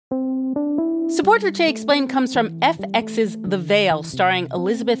Support for Che Explained comes from FX's The Veil, starring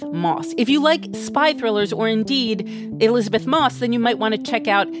Elizabeth Moss. If you like spy thrillers or indeed Elizabeth Moss, then you might want to check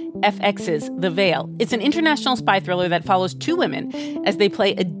out FX's The Veil. It's an international spy thriller that follows two women as they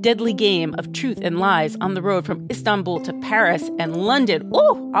play a deadly game of truth and lies on the road from Istanbul to Paris and London.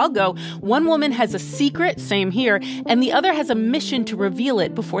 Oh, I'll go. One woman has a secret, same here, and the other has a mission to reveal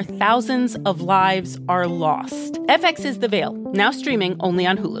it before thousands of lives are lost. FX's The Veil, now streaming only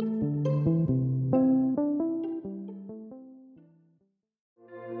on Hulu.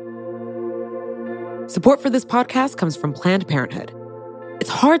 Support for this podcast comes from Planned Parenthood. It's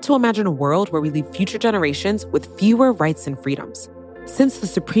hard to imagine a world where we leave future generations with fewer rights and freedoms. Since the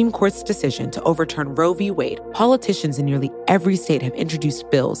Supreme Court's decision to overturn Roe v. Wade, politicians in nearly every state have introduced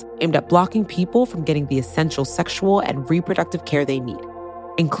bills aimed at blocking people from getting the essential sexual and reproductive care they need,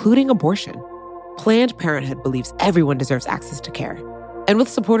 including abortion. Planned Parenthood believes everyone deserves access to care. And with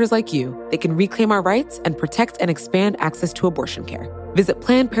supporters like you, they can reclaim our rights and protect and expand access to abortion care. Visit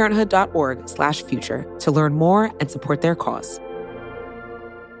PlannedParenthood.org/future to learn more and support their cause.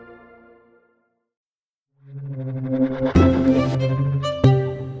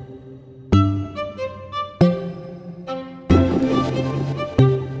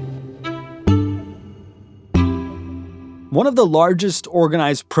 One of the largest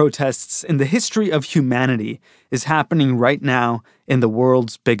organized protests in the history of humanity is happening right now in the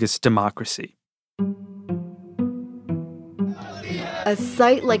world's biggest democracy. A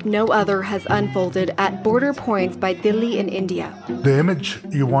sight like no other has unfolded at border points by Delhi in India. The image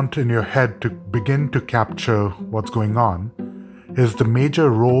you want in your head to begin to capture what's going on is the major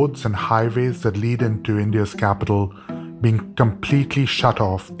roads and highways that lead into India's capital being completely shut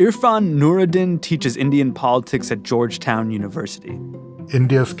off. Irfan Nuruddin teaches Indian politics at Georgetown University.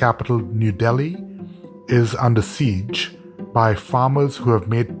 India's capital, New Delhi, is under siege by farmers who have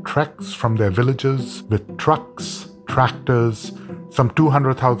made treks from their villages with trucks, tractors. Some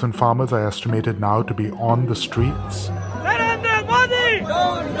 200,000 farmers are estimated now to be on the streets. Narendra Modi!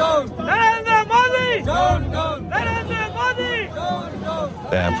 Don't! Narendra Modi! Don't! Narendra Modi! Don't!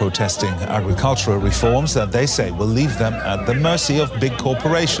 They are protesting agricultural reforms that they say will leave them at the mercy of big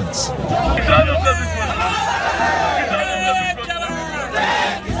corporations.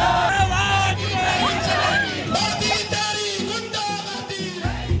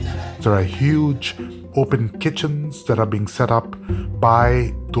 There are huge open kitchens that are being set up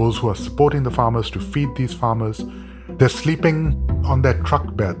by those who are supporting the farmers to feed these farmers. They're sleeping on their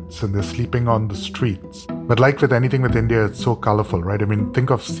truck beds and they're sleeping on the streets. But like with anything with India, it's so colorful, right? I mean, think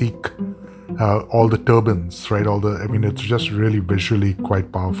of Sikh, all the turbans, right? It's just really visually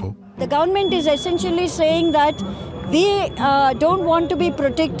quite powerful. The government is essentially saying that we don't want to be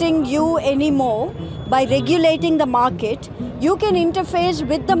protecting you anymore by regulating the market. You can interface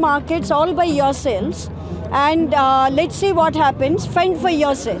with the markets all by yourselves, and let's see what happens. Fend for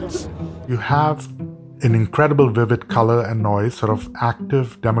yourselves. You have an incredible vivid color and noise, sort of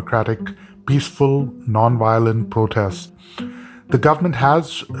active, democratic, peaceful, non-violent protests. The government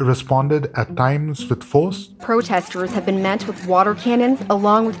has responded at times with force. Protesters have been met with water cannons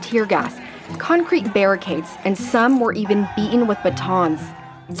along with tear gas, concrete barricades, and some were even beaten with batons.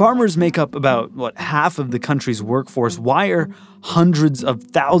 Farmers make up about, half of the country's workforce. Why are hundreds of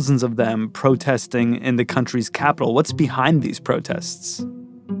thousands of them protesting in the country's capital? What's behind these protests?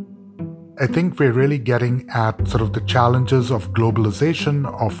 I think we're really getting at sort of the challenges of globalization,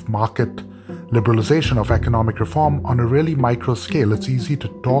 of market liberalization, of economic reform on a really micro scale. It's easy to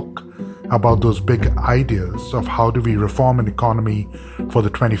talk about those big ideas of how do we reform an economy for the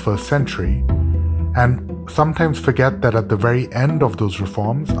 21st century, and sometimes forget that at the very end of those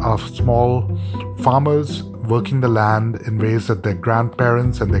reforms are small farmers working the land in ways that their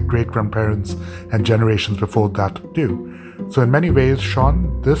grandparents and their great-grandparents and generations before that do. So in many ways,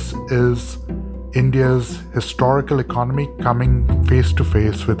 Sean, this is India's historical economy coming face to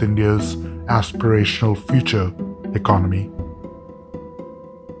face with India's aspirational future economy.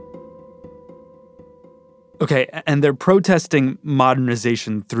 Okay, and they're protesting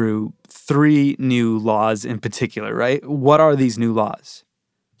modernization through 3 new laws in particular, right? What are these new laws?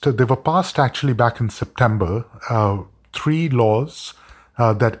 So they were passed actually back in September, 3 laws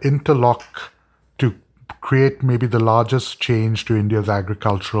that interlock to create maybe the largest change to India's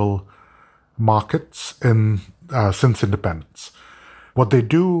agricultural markets since independence. What they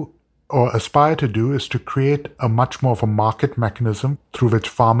do or aspire to do is to create a much more of a market mechanism through which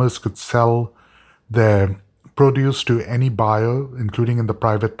farmers could sell their produce to any buyer, including in the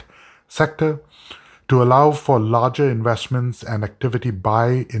private sector, to allow for larger investments and activity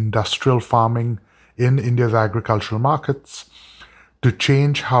by industrial farming in India's agricultural markets, to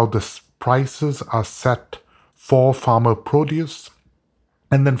change how the prices are set for farmer produce.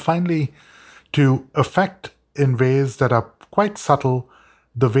 And then finally, to affect in ways that are quite subtle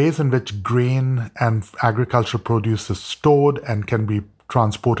the ways in which grain and agricultural produce is stored and can be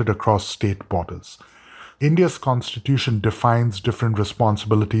transported across state borders. India's constitution defines different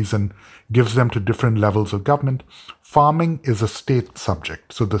responsibilities and gives them to different levels of government. Farming is a state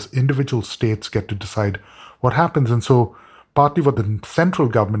subject, so the individual states get to decide what happens. And so partly what the central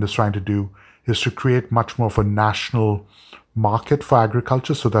government is trying to do is to create much more of a national market for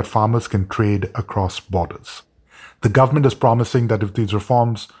agriculture so that farmers can trade across borders. The government is promising that if these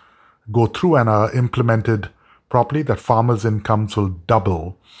reforms go through and are implemented properly, that farmers' incomes will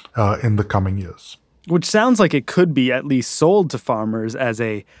double in the coming years. Which sounds like it could be at least sold to farmers as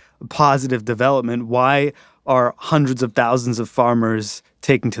a positive development. Why are hundreds of thousands of farmers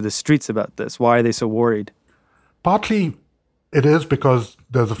taking to the streets about this? Why are they so worried? Partly it is because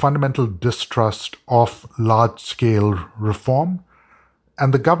there's a fundamental distrust of large-scale reform.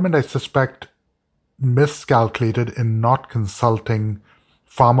 And the government, I suspect, miscalculated in not consulting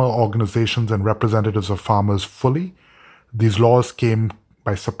farmer organizations and representatives of farmers fully. These laws came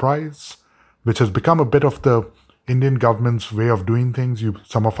by surprise, which has become a bit of the Indian government's way of doing things.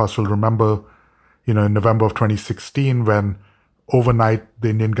 Some of us will remember, in November of 2016, when overnight the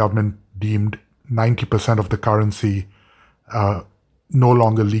Indian government deemed 90% of the currency no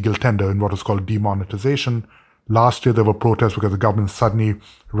longer legal tender in what was called demonetization. Last year there were protests because the government suddenly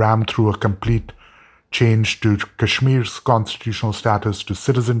rammed through a complete change to Kashmir's constitutional status, to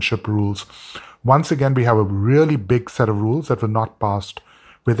citizenship rules. Once again, we have a really big set of rules that were not passed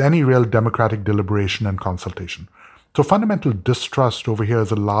with any real democratic deliberation and consultation. So fundamental distrust over here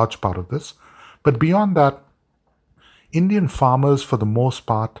is a large part of this. But beyond that, Indian farmers, for the most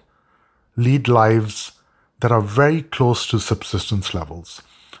part, lead lives that are very close to subsistence levels.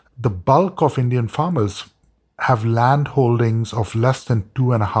 The bulk of Indian farmers have land holdings of less than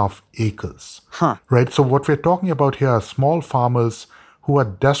 2.5 acres. Right? So what we're talking about here are small farmers who are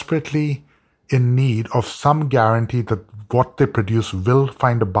desperately in need of some guarantee that what they produce will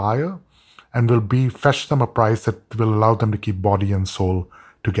find a buyer and will fetch them a price that will allow them to keep body and soul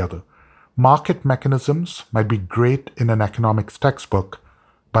together. Market mechanisms might be great in an economics textbook,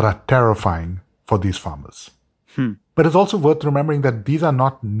 but are terrifying for these farmers. But it's also worth remembering that these are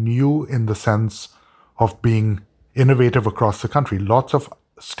not new in the sense of being innovative across the country. Lots of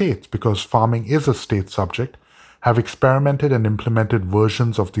states, because farming is a state subject, have experimented and implemented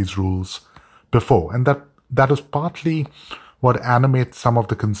versions of these rules before. And that is partly what animates some of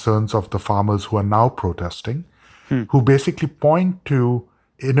the concerns of the farmers who are now protesting, who basically point to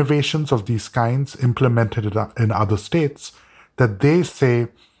innovations of these kinds implemented in other states that they say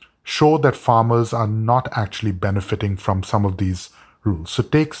show that farmers are not actually benefiting from some of these rules. So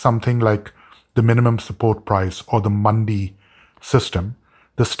take something like the minimum support price or the mandi system.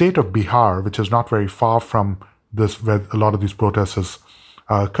 The state of Bihar, which is not very far from this, where a lot of these protests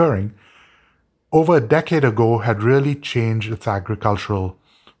are occurring, over a decade ago had really changed its agricultural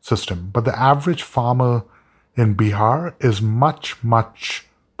system. But the average farmer in Bihar is much, much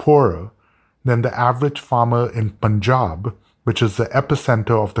poorer than the average farmer in Punjab, which is the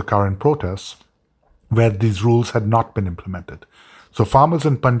epicenter of the current protests, where these rules had not been implemented. So farmers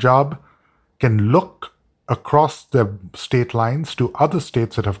in Punjab can look across the state lines to other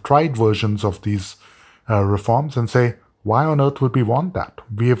states that have tried versions of these reforms and say, why on earth would we want that?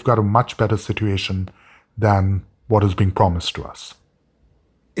 We have got a much better situation than what is being promised to us.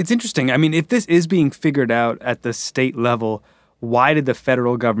 It's interesting. I mean, if this is being figured out at the state level, why did the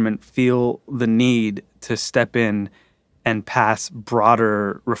federal government feel the need to step in and pass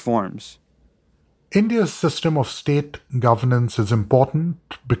broader reforms? India's system of state governance is important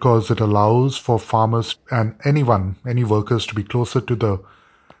because it allows for farmers and any workers to be closer to the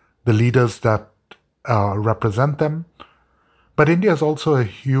leaders that represent them. But India is also a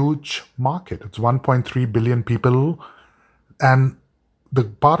huge market. It's 1.3 billion people. And the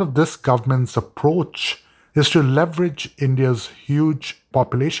part of this government's approach is to leverage India's huge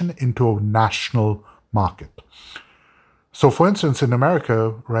population into a national market. So, for instance, in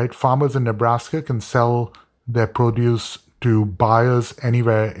America, right, farmers in Nebraska can sell their produce to buyers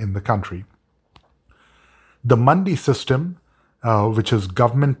anywhere in the country. The mandi system, which is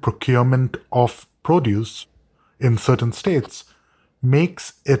government procurement of produce in certain states,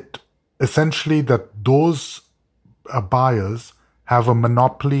 makes it essentially that those buyers have a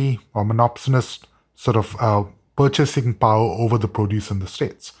monopoly or monopolist sort of purchasing power over the produce in the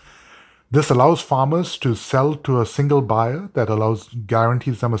states. This allows farmers to sell to a single buyer that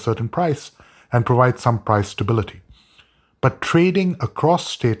guarantees them a certain price and provides some price stability. But trading across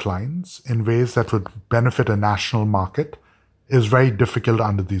state lines in ways that would benefit a national market is very difficult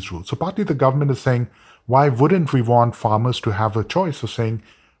under these rules. So partly the government is saying, why wouldn't we want farmers to have a choice of saying,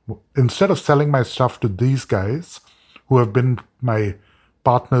 instead of selling my stuff to these guys who have been my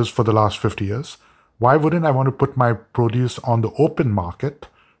partners for the last 50 years, why wouldn't I want to put my produce on the open market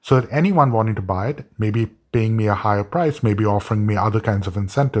so that anyone wanting to buy it, maybe paying me a higher price, maybe offering me other kinds of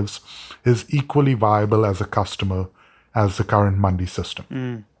incentives, is equally viable as a customer as the current mandi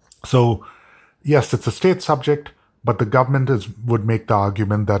system. So yes, it's a state subject, but the government would make the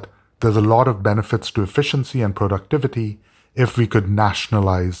argument that there's a lot of benefits to efficiency and productivity if we could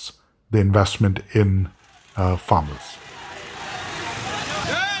nationalize the investment in farmers.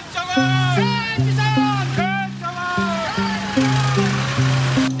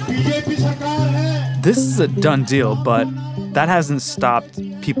 This is a done deal, but that hasn't stopped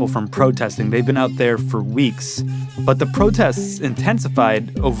people from protesting. They've been out there for weeks, but the protests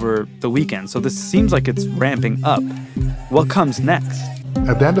intensified over the weekend, so this seems like it's ramping up. What comes next?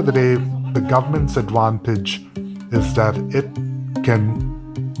 At the end of the day, the government's advantage is that it can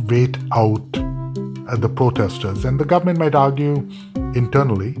wait out the protesters. And the government might argue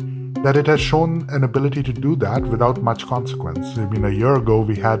internally that it has shown an ability to do that without much consequence. I mean, a year ago,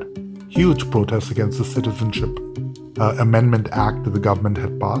 we had huge protests against the Citizenship Amendment Act that the government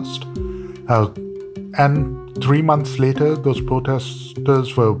had passed. And 3 months later, those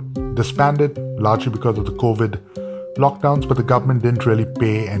protesters were disbanded, largely because of the COVID lockdowns, but the government didn't really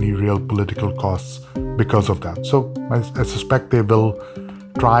pay any real political costs because of that. So I suspect they will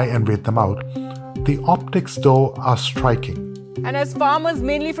try and wait them out. The optics, though, are striking. And as farmers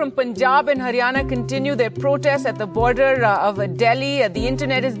mainly from Punjab and Haryana continue their protests at the border of Delhi, the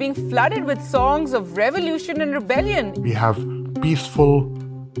internet is being flooded with songs of revolution and rebellion. We have peaceful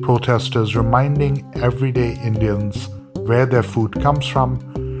protesters reminding everyday Indians where their food comes from.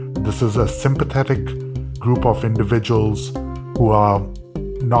 This is a sympathetic group of individuals who are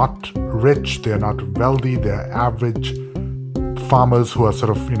not rich, they're not wealthy, they're average farmers who are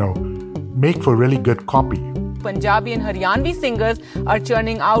sort of, make for really good copy. Punjabi and Haryanvi singers are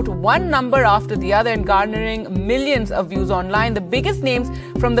churning out one number after the other and garnering millions of views online. The biggest names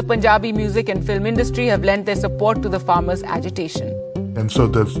from the Punjabi music and film industry have lent their support to the farmers' agitation. And so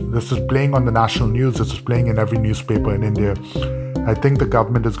this is playing on the national news, this is playing in every newspaper in India. I think the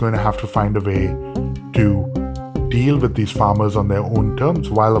government is going to have to find a way to deal with these farmers on their own terms,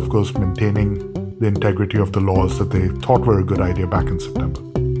 while of course maintaining the integrity of the laws that they thought were a good idea back in September.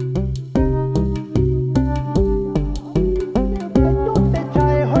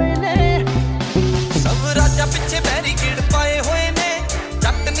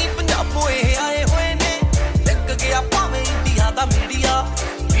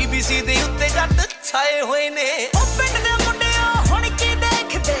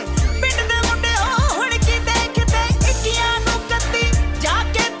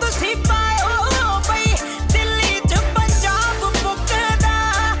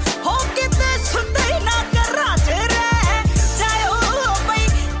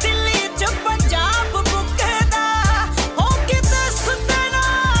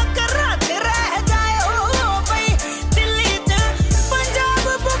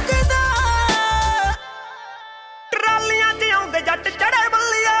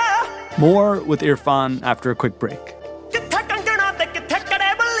 More with Irfan after a quick break.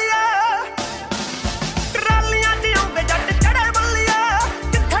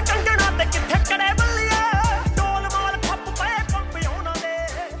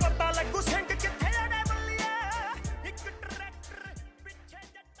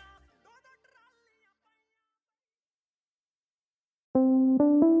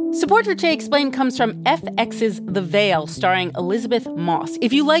 Support for Che Explained comes from FX's The Veil, starring Elizabeth Moss.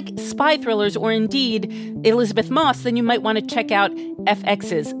 If you like spy thrillers or indeed Elizabeth Moss, then you might want to check out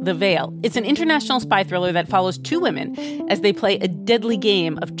FX's The Veil. It's an international spy thriller that follows two women as they play a deadly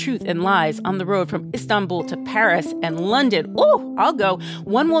game of truth and lies on the road from Istanbul to Paris and London. Oh, I'll go.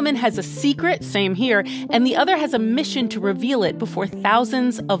 One woman has a secret, same here, and the other has a mission to reveal it before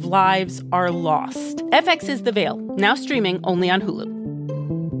thousands of lives are lost. FX's The Veil, now streaming only on Hulu.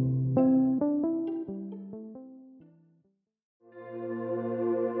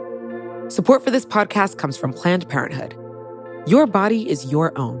 Support for this podcast comes from Planned Parenthood. Your body is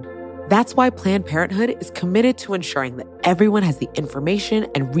your own. That's why Planned Parenthood is committed to ensuring that everyone has the information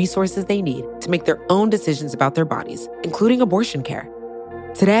and resources they need to make their own decisions about their bodies, including abortion care.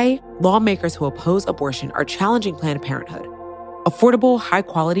 Today, lawmakers who oppose abortion are challenging Planned Parenthood. Affordable,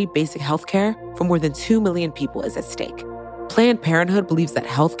 high-quality basic health care for more than 2 million people is at stake. Planned Parenthood believes that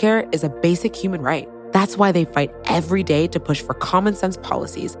health care is a basic human right That's why they fight every day to push for common sense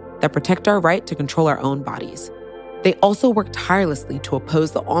policies that protect our right to control our own bodies. They also work tirelessly to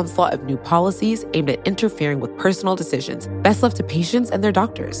oppose the onslaught of new policies aimed at interfering with personal decisions best left to patients and their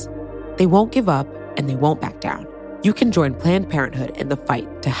doctors. They won't give up, and they won't back down. You can join Planned Parenthood in the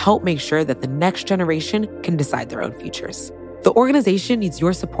fight to help make sure that the next generation can decide their own futures. The organization needs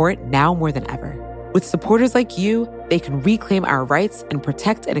your support now more than ever. With supporters like you, they can reclaim our rights and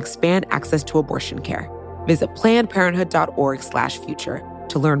protect and expand access to abortion care. Visit PlannedParenthood.org/future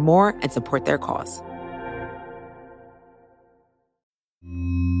to learn more and support their cause.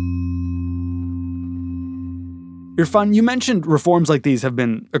 Irfan, you mentioned reforms like these have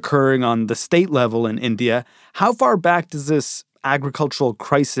been occurring on the state level in India. How far back does this agricultural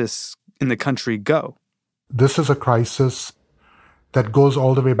crisis in the country go? This is a crisis that goes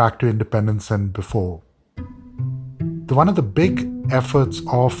all the way back to independence and before. One of the big efforts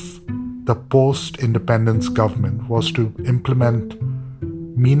of the post-independence government was to implement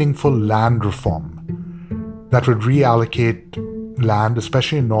meaningful land reform that would reallocate land,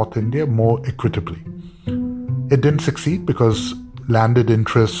 especially in North India, more equitably. It didn't succeed because landed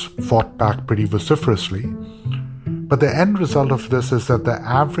interests fought back pretty vociferously. But the end result of this is that the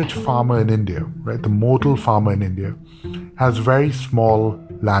average farmer in India, right, the modal farmer in India, has very small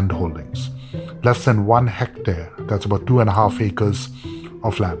land holdings, less than 1 hectare. That's about 2.5 acres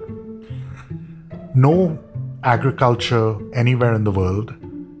of land. No agriculture anywhere in the world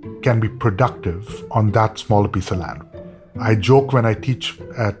can be productive on that small piece of land. I joke when I teach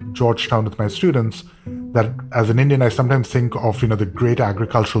at Georgetown with my students that as an Indian, I sometimes think of, the great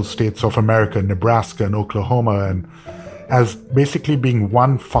agricultural states of America, Nebraska and Oklahoma, and as basically being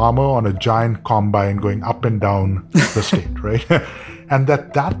one farmer on a giant combine going up and down the state, right? And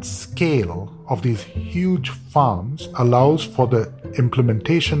that scale of these huge farms allows for the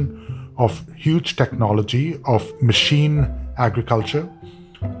implementation of huge technology, of machine agriculture,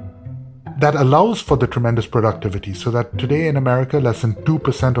 that allows for the tremendous productivity, so that today in America, less than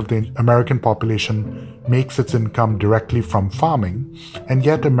 2% of the American population makes its income directly from farming, and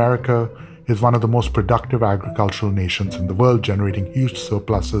yet America is one of the most productive agricultural nations in the world, generating huge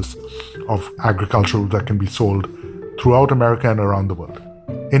surpluses of agriculture that can be sold throughout America and around the world.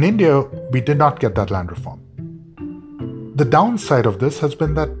 In India, we did not get that land reform. The downside of this has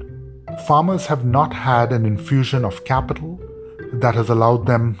been that farmers have not had an infusion of capital that has allowed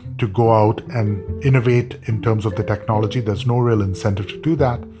them to go out and innovate in terms of the technology. There's no real incentive to do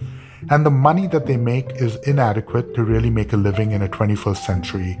that. And the money that they make is inadequate to really make a living in a 21st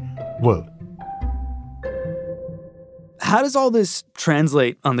century world. How does all this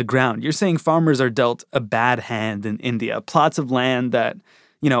translate on the ground? You're saying farmers are dealt a bad hand in India, plots of land that,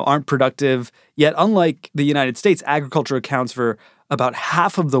 aren't productive. Yet, unlike the United States, agriculture accounts for about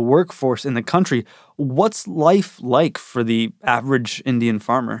half of the workforce in the country. What's life like for the average Indian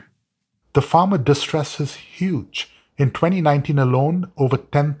farmer? The farmer distress is huge. In 2019 alone, over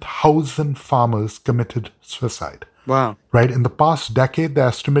 10,000 farmers committed suicide. Wow. Right? In the past decade, the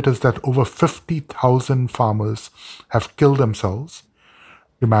estimate is that over 50,000 farmers have killed themselves.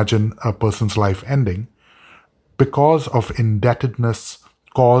 Imagine a person's life ending because of indebtedness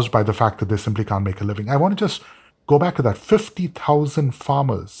caused by the fact that they simply can't make a living. I want to just go back to that. 50,000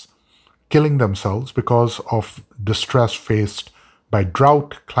 farmers killing themselves because of distress faced by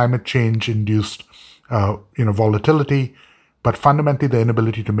drought, climate change-induced volatility, but fundamentally the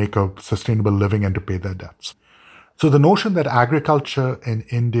inability to make a sustainable living and to pay their debts. So the notion that agriculture in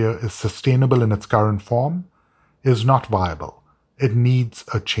India is sustainable in its current form is not viable. It needs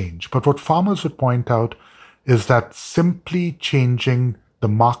a change. But what farmers would point out is that simply changing the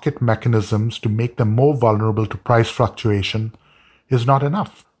market mechanisms to make them more vulnerable to price fluctuation is not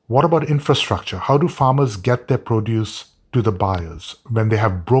enough. What about infrastructure? How do farmers get their produce to the buyers when they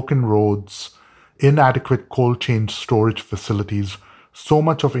have broken roads, inadequate cold chain storage facilities? So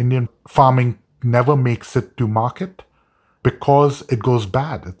much of Indian farming never makes it to market because it goes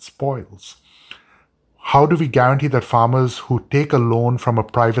bad, it spoils. How do we guarantee that farmers who take a loan from a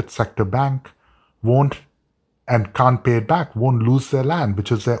private sector bank won't and can't pay it back, won't lose their land,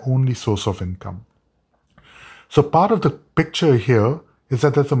 which is their only source of income? So part of the picture here is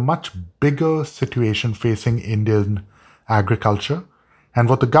that there's a much bigger situation facing Indian agriculture. And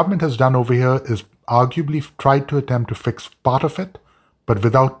what the government has done over here is arguably tried to attempt to fix part of it, but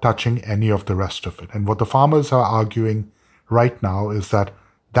without touching any of the rest of it. And what the farmers are arguing right now is that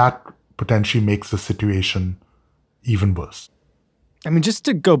that potentially makes the situation even worse. I mean, just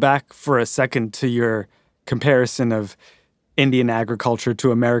to go back for a second to your comparison of Indian agriculture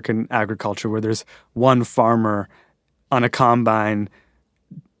to American agriculture, where there's one farmer on a combine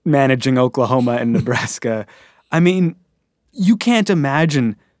managing Oklahoma and Nebraska. I mean, you can't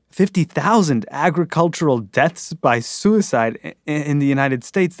imagine 50,000 agricultural deaths by suicide in the United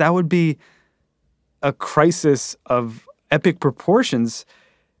States. That would be a crisis of epic proportions.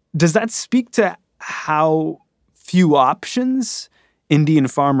 Does that speak to how few options Indian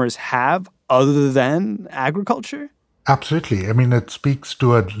farmers have other than agriculture? Absolutely. I mean, it speaks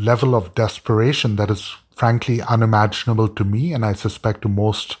to a level of desperation that is frankly unimaginable to me, and I suspect to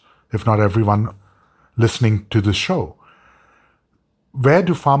most, if not everyone, listening to the show. Where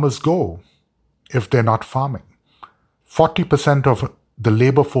do farmers go if they're not farming? 40% of the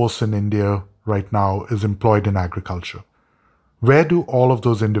labor force in India right now is employed in agriculture. Where do all of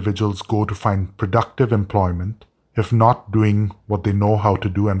those individuals go to find productive employment if not doing what they know how to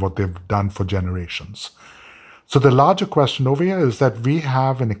do and what they've done for generations? So the larger question over here is that we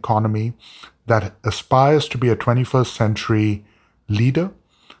have an economy that aspires to be a 21st century leader,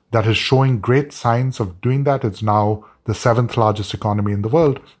 that is showing great signs of doing that. It's now the 7th largest economy in the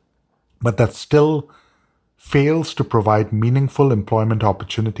world, but that still fails to provide meaningful employment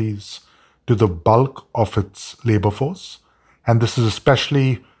opportunities to the bulk of its labor force. And this is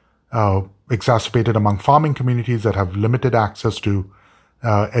especially exacerbated among farming communities that have limited access to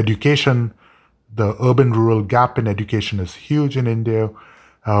education. The urban-rural gap in education is huge in India.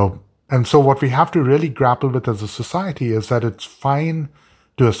 And so what we have to really grapple with as a society is that it's fine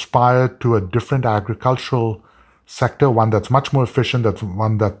to aspire to a different agricultural sector, one that's much more efficient, that's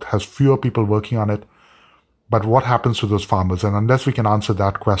one that has fewer people working on it. But what happens to those farmers? And unless we can answer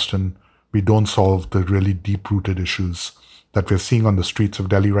that question, we don't solve the really deep-rooted issues that we're seeing on the streets of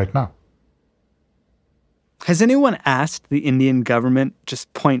Delhi right now. Has anyone asked the Indian government,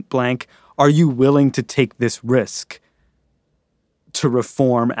 just point blank, are you willing to take this risk to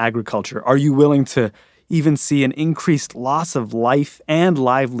reform agriculture? Are you willing to even see an increased loss of life and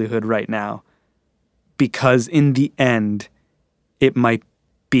livelihood right now? Because in the end, it might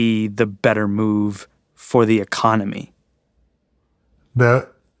be the better move for the economy. The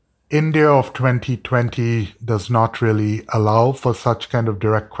India of 2020 does not really allow for such kind of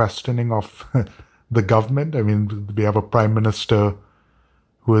direct questioning of the government. I mean, we have a prime minister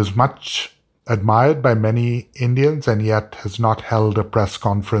who is much admired by many Indians and yet has not held a press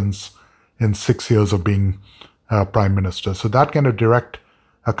conference in 6 years of being prime minister. So that kind of direct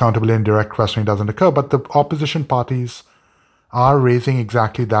accountability and direct questioning doesn't occur. But the opposition parties are raising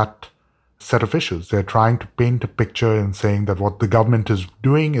exactly that set of issues. They're trying to paint a picture and saying that what the government is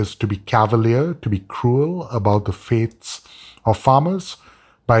doing is to be cavalier, to be cruel about the fates of farmers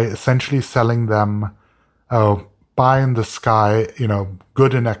by essentially selling them pie in the sky,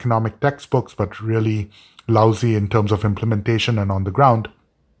 good in economic textbooks, but really lousy in terms of implementation and on the ground.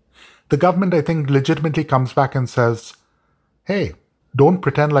 The government, I think, legitimately comes back and says, hey, don't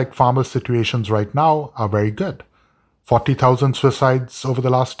pretend like farmers' situations right now are very good. 40,000 suicides over the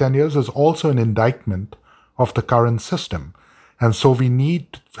last 10 years is also an indictment of the current system. And so we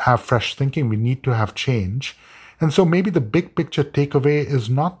need to have fresh thinking. We need to have change. And so maybe the big picture takeaway is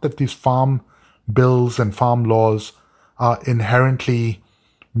not that these farm bills and farm laws are inherently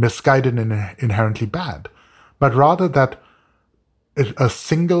misguided and inherently bad, but rather that a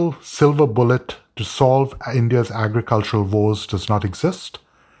single silver bullet to solve India's agricultural woes does not exist.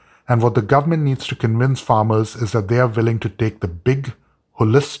 And what the government needs to convince farmers is that they are willing to take the big,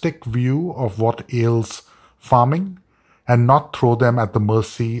 holistic view of what ails farming and not throw them at the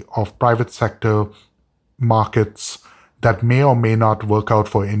mercy of private sector markets that may or may not work out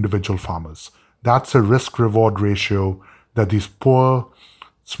for individual farmers. That's a risk-reward ratio that these poor,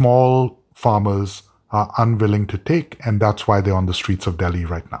 small farmers are unwilling to take, and that's why they're on the streets of Delhi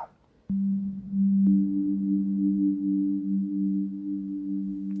right now.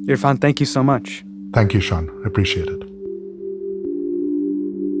 Irfan, thank you so much. Thank you, Sean. I appreciate it.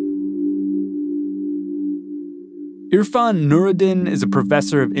 Irfan Nuruddin is a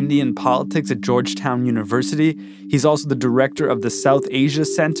professor of Indian politics at Georgetown University. He's also the director of the South Asia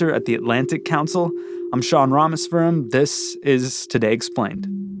Center at the Atlantic Council. I'm Sean Ramaswaram. This is Today Explained.